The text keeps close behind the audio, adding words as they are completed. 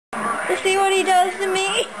See what he does to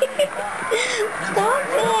me? Stop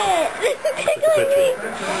it! Tickling me!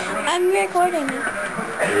 I'm recording.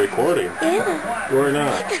 You're recording? Yeah. You're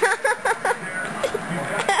not.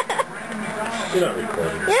 You're not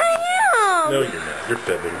recording. Yeah, I am. No, you're not. You're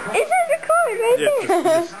fibbing. It says record right there.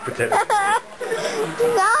 Just pretend.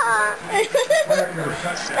 Stop.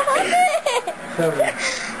 Stop it.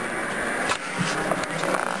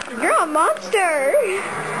 You're a monster.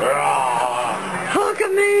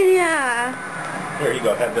 Hulkamania. Here you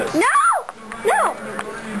go. Have this. No! No!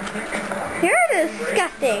 You're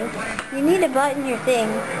disgusting. You need to button your thing.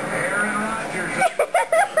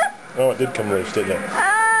 Oh, it did come loose, didn't it?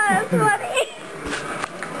 Ah, that's funny.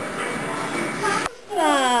 I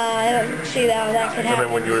don't see how that could I happen.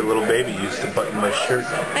 remember when you were a little baby, you used to button my shirt.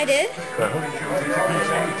 I did?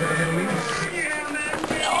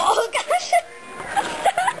 Oh, gosh.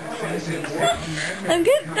 I'm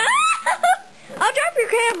good. Ah! I'll drop your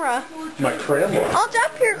camera. My camera? I'll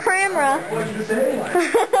drop your camera.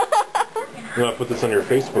 You want to put this on your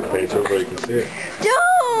Facebook page so everybody can see it?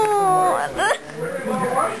 Don't!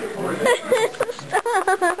 Stop!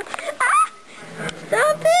 Ah!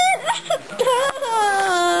 Stop it! Stop!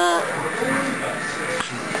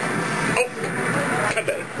 Cut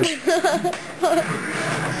that.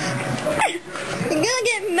 You're gonna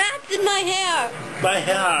get mats in my hair. My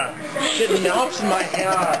hair. Getting knots in my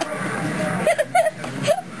hair.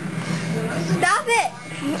 Stop it!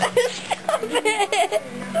 Stop it!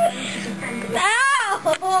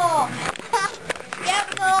 Ow! Yeah,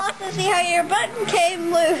 but I'll also see how your button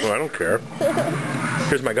came loose. Well, I don't care.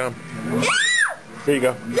 Here's my gum. No! Here you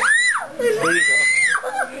go. No! Here you go.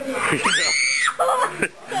 Here you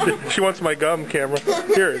go. She wants my gum, camera.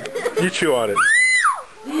 Here, you chew on it.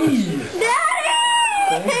 Daddy!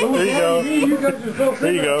 There you go.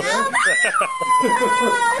 There you go.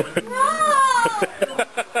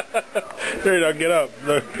 There you go. Get up.